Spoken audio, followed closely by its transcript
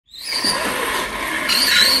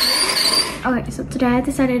Okay, so today I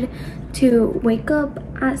decided to wake up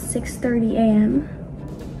at 6:30 a.m.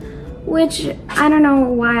 which I don't know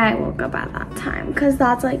why I woke up at that time because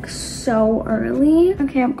that's like so early.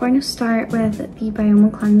 Okay, I'm going to start with the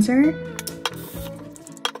Bioma cleanser.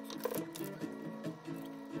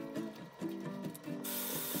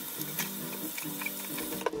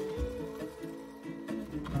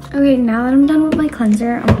 Okay, now that I'm done with my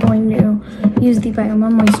cleanser, I'm going to use the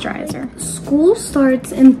Bioma moisturizer. School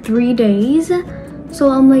starts in 3 days, so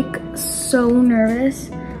I'm like so nervous.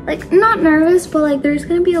 Like, not nervous, but like there's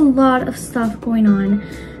gonna be a lot of stuff going on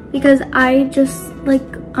because I'm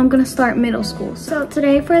gonna start middle school. So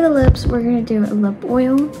today for the lips, we're gonna do a lip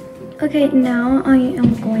oil. Okay, now I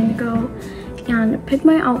am going to go and pick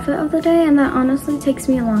my outfit of the day, and that honestly takes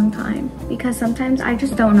me a long time because sometimes I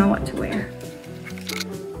just don't know what to wear.